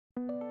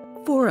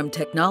Forum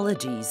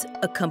Technologies,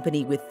 a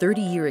company with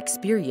 30-year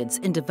experience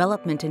in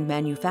development and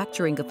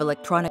manufacturing of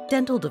electronic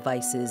dental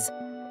devices,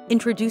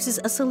 introduces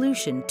a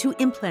solution to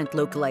implant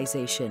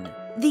localization,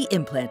 the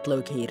implant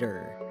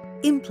locator.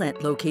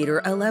 Implant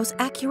locator allows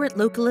accurate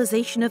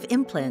localization of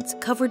implants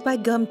covered by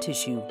gum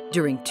tissue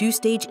during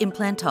two-stage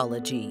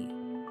implantology.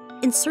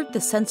 Insert the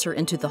sensor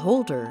into the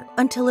holder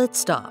until it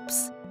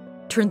stops.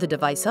 Turn the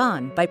device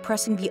on by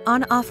pressing the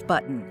on-off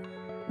button.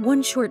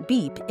 One short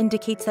beep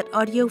indicates that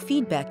audio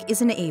feedback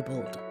is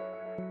enabled.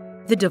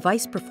 The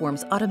device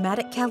performs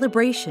automatic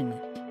calibration.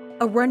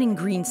 A running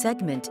green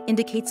segment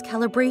indicates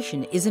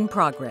calibration is in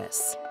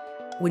progress.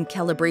 When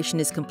calibration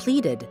is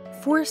completed,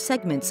 4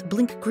 segments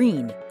blink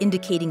green,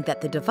 indicating that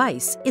the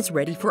device is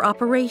ready for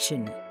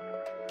operation.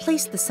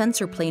 Place the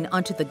sensor plane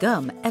onto the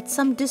gum at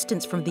some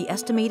distance from the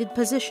estimated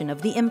position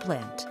of the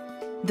implant.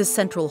 The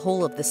central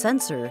hole of the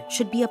sensor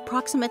should be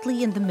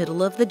approximately in the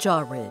middle of the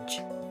jaw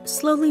ridge.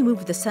 Slowly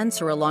move the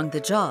sensor along the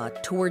jaw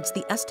towards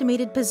the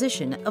estimated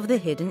position of the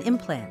hidden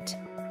implant.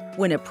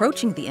 When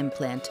approaching the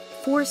implant,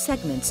 4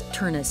 segments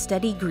turn a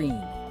steady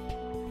green.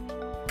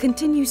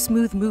 Continue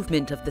smooth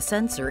movement of the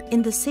sensor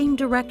in the same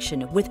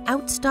direction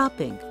without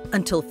stopping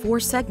until 4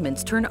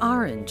 segments turn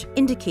orange,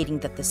 indicating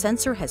that the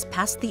sensor has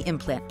passed the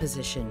implant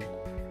position.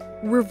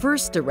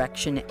 Reverse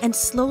direction and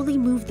slowly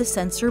move the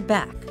sensor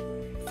back.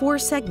 4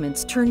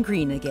 segments turn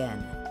green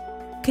again.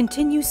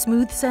 Continue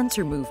smooth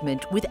sensor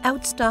movement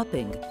without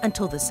stopping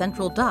until the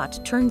central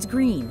dot turns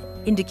green,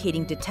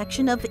 indicating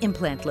detection of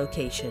implant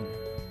location.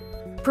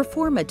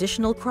 Perform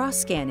additional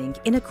cross-scanning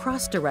in a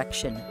cross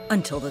direction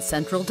until the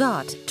central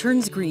dot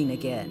turns green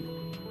again.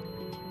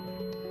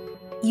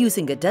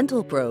 Using a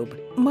dental probe,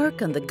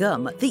 mark on the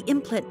gum the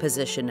implant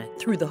position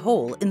through the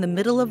hole in the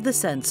middle of the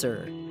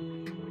sensor.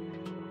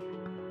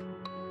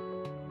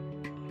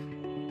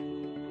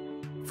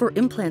 For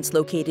implants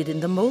located in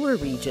the molar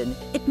region,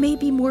 it may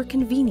be more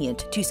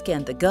convenient to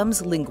scan the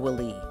gums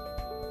lingually.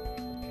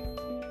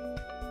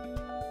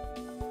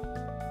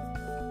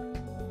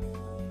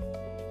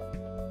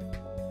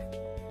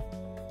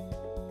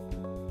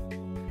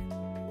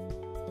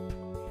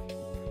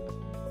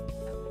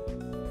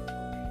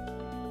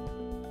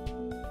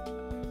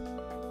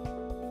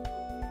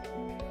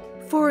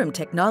 Forum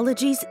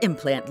Technologies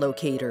Implant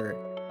Locator.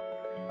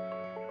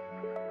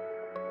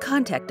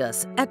 Contact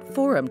us at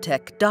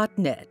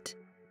forumtech.net.